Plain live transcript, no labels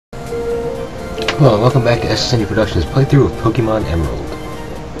Hello and welcome back to SSND Productions playthrough of Pokemon Emerald.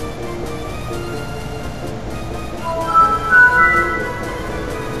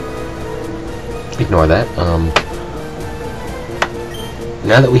 Ignore that.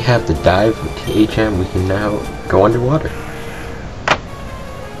 Now that we have the dive THM, we can now go underwater.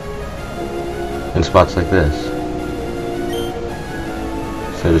 In spots like this.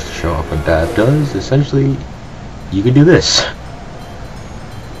 So just to show off what dive does, essentially, you can do this.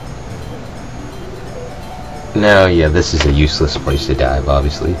 Now, yeah, this is a useless place to dive,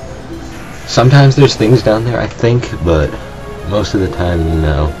 obviously. Sometimes there's things down there, I think, but most of the time,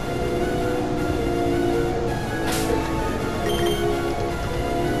 no.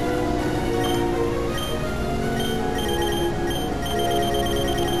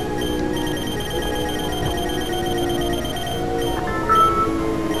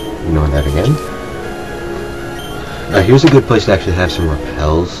 Ignore that again. Here's a good place to actually have some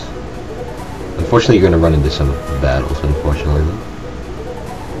repels. Unfortunately, you're going to run into some battles, unfortunately.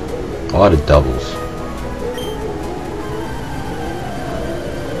 A lot of doubles.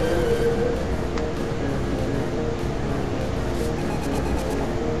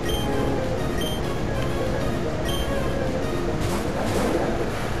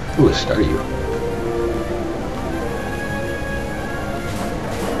 Ooh, a Staryu.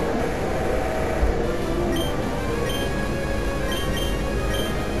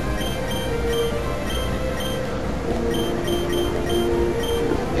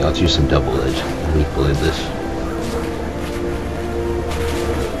 Let's use some double edge. Leaf blade this.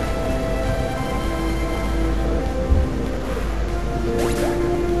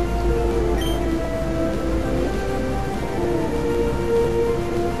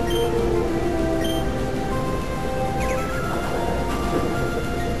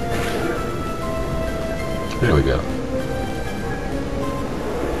 There we go.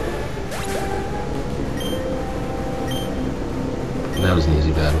 That was an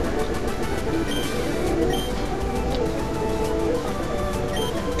easy battle.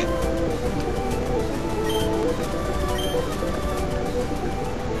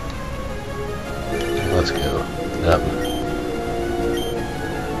 Let's go. Up.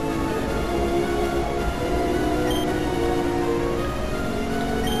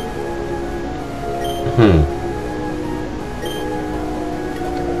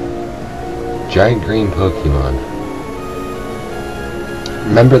 Giant green Pokemon.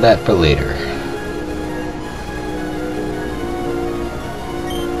 Remember that for later.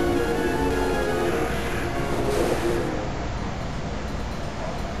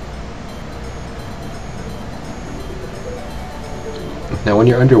 Now when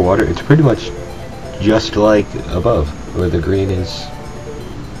you're underwater, it's pretty much just like above, where the green is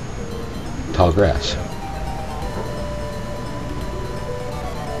tall grass.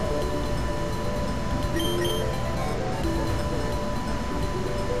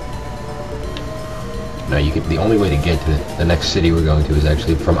 Now you can, the only way to get to the next city we're going to is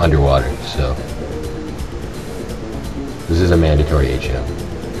actually from underwater, so this is a mandatory HM.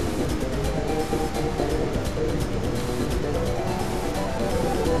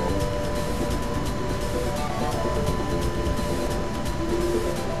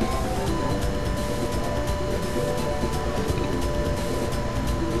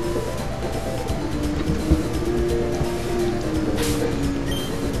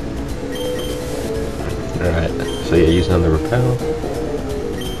 Alright, so yeah, using on the repel.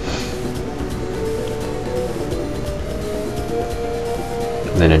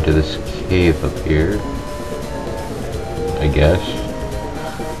 And then into this cave up here, I guess.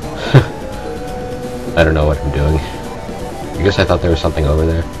 I don't know what I'm doing. I guess I thought there was something over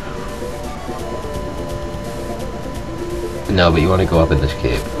there. No, but you want to go up in this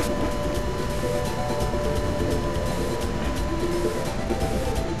cave.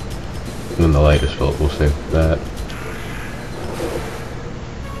 And then the light is full, we'll save that.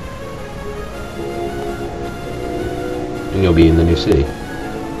 And you'll be in the new city.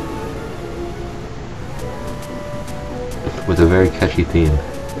 With a very catchy theme.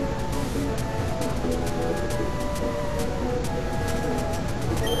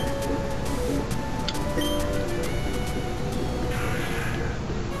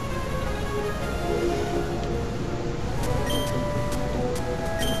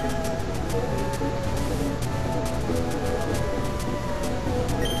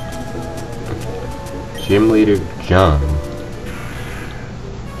 Gym Leader John.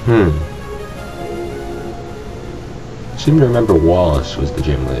 I seem to remember Wallace was the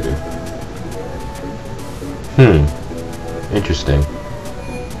gym leader. Interesting.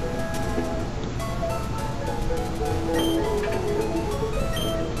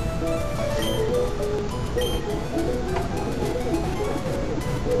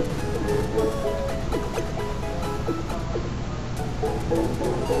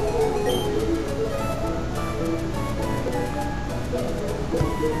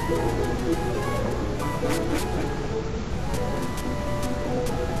 I'm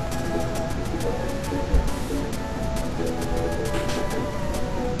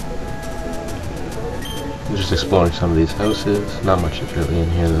just exploring some of these houses. Not much is really in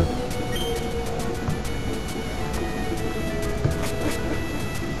here though.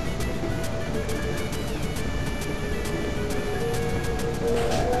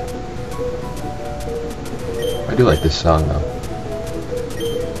 I do like this song though.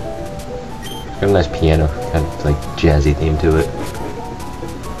 It's got a nice piano, kind of like jazzy theme to it.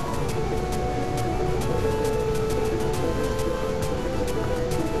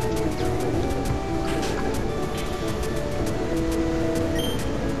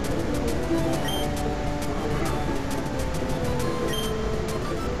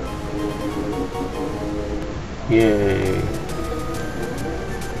 Yay.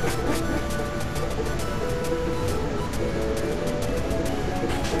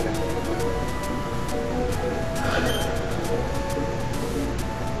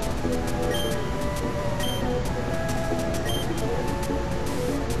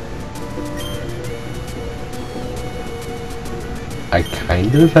 I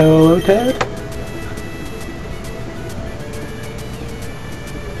kind of have a Lotad.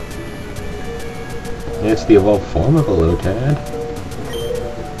 It's the evolved form of a Lotad.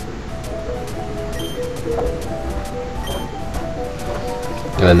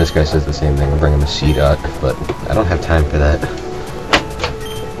 And then this guy says the same thing, bring him a C-Dot, but I don't have time for that.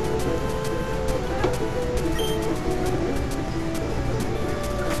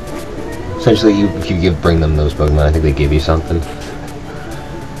 Essentially, if you bring them those Pokemon, I think they give you something.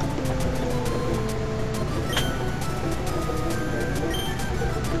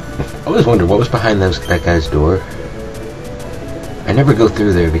 I always wondered what was behind that guy's door. I never go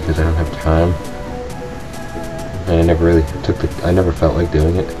through there because I don't have time. And I never really I never felt like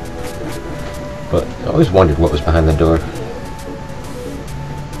doing it. But I always wondered what was behind the door.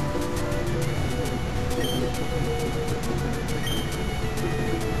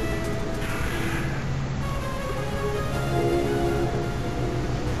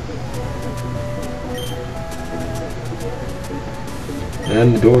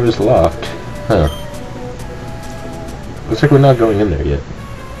 And the door is locked. Huh. Looks like we're not going in there yet.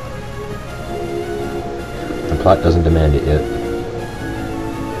 The plot doesn't demand it yet.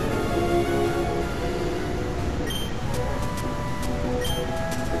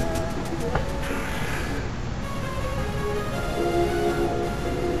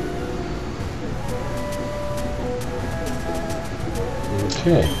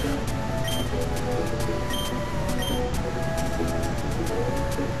 Okay.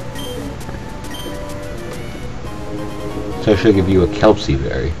 So I should give you a Kelpsie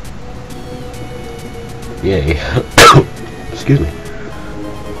berry. Yay. Excuse me.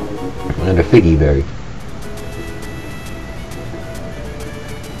 And a Figgy berry.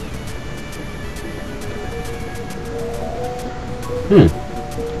 I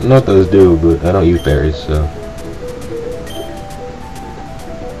don't know what those do, but I don't use berries, so.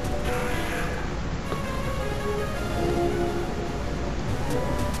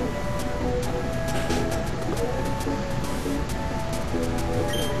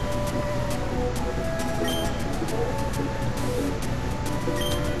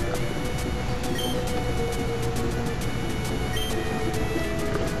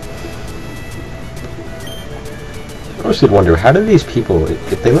 I always did wonder, how do these people,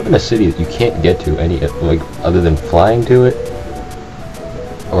 if they live in a city that you can't get to any, like, other than flying to it,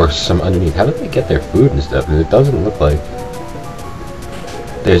 or some underneath, how do they get their food and stuff? Because it doesn't look like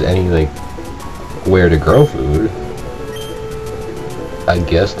there's any, like, where to grow food. I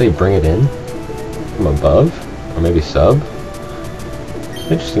guess they bring it in from above, or maybe sub? It's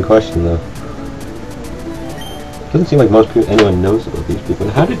an interesting question, though. Doesn't seem like anyone knows about these people.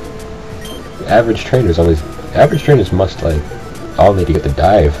 And how did average trainers always... Average trainers must, like, all need to get the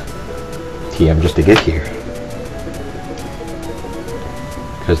dive TM just to get here.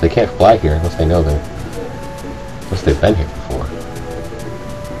 Because they can't fly here unless they know unless they've been here before.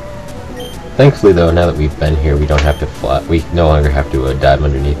 Thankfully, though, now that we've been here, we don't have to fly. We no longer have to dive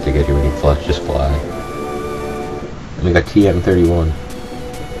underneath to get here. We can just fly. And we got TM31.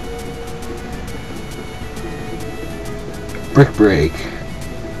 Brick Break.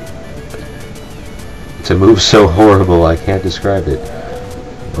 It's a move so horrible I can't describe it.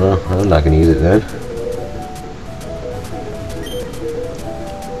 Well, I'm not gonna use it then.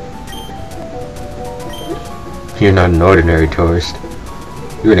 You're not an ordinary tourist.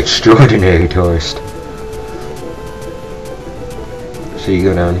 You're an extraordinary tourist. So you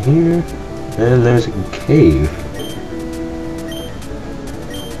go down here, and there's a cave.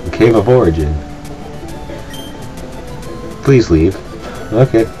 Cave of Origin. Please leave.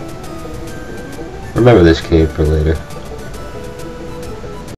 Okay. Remember this cave for later.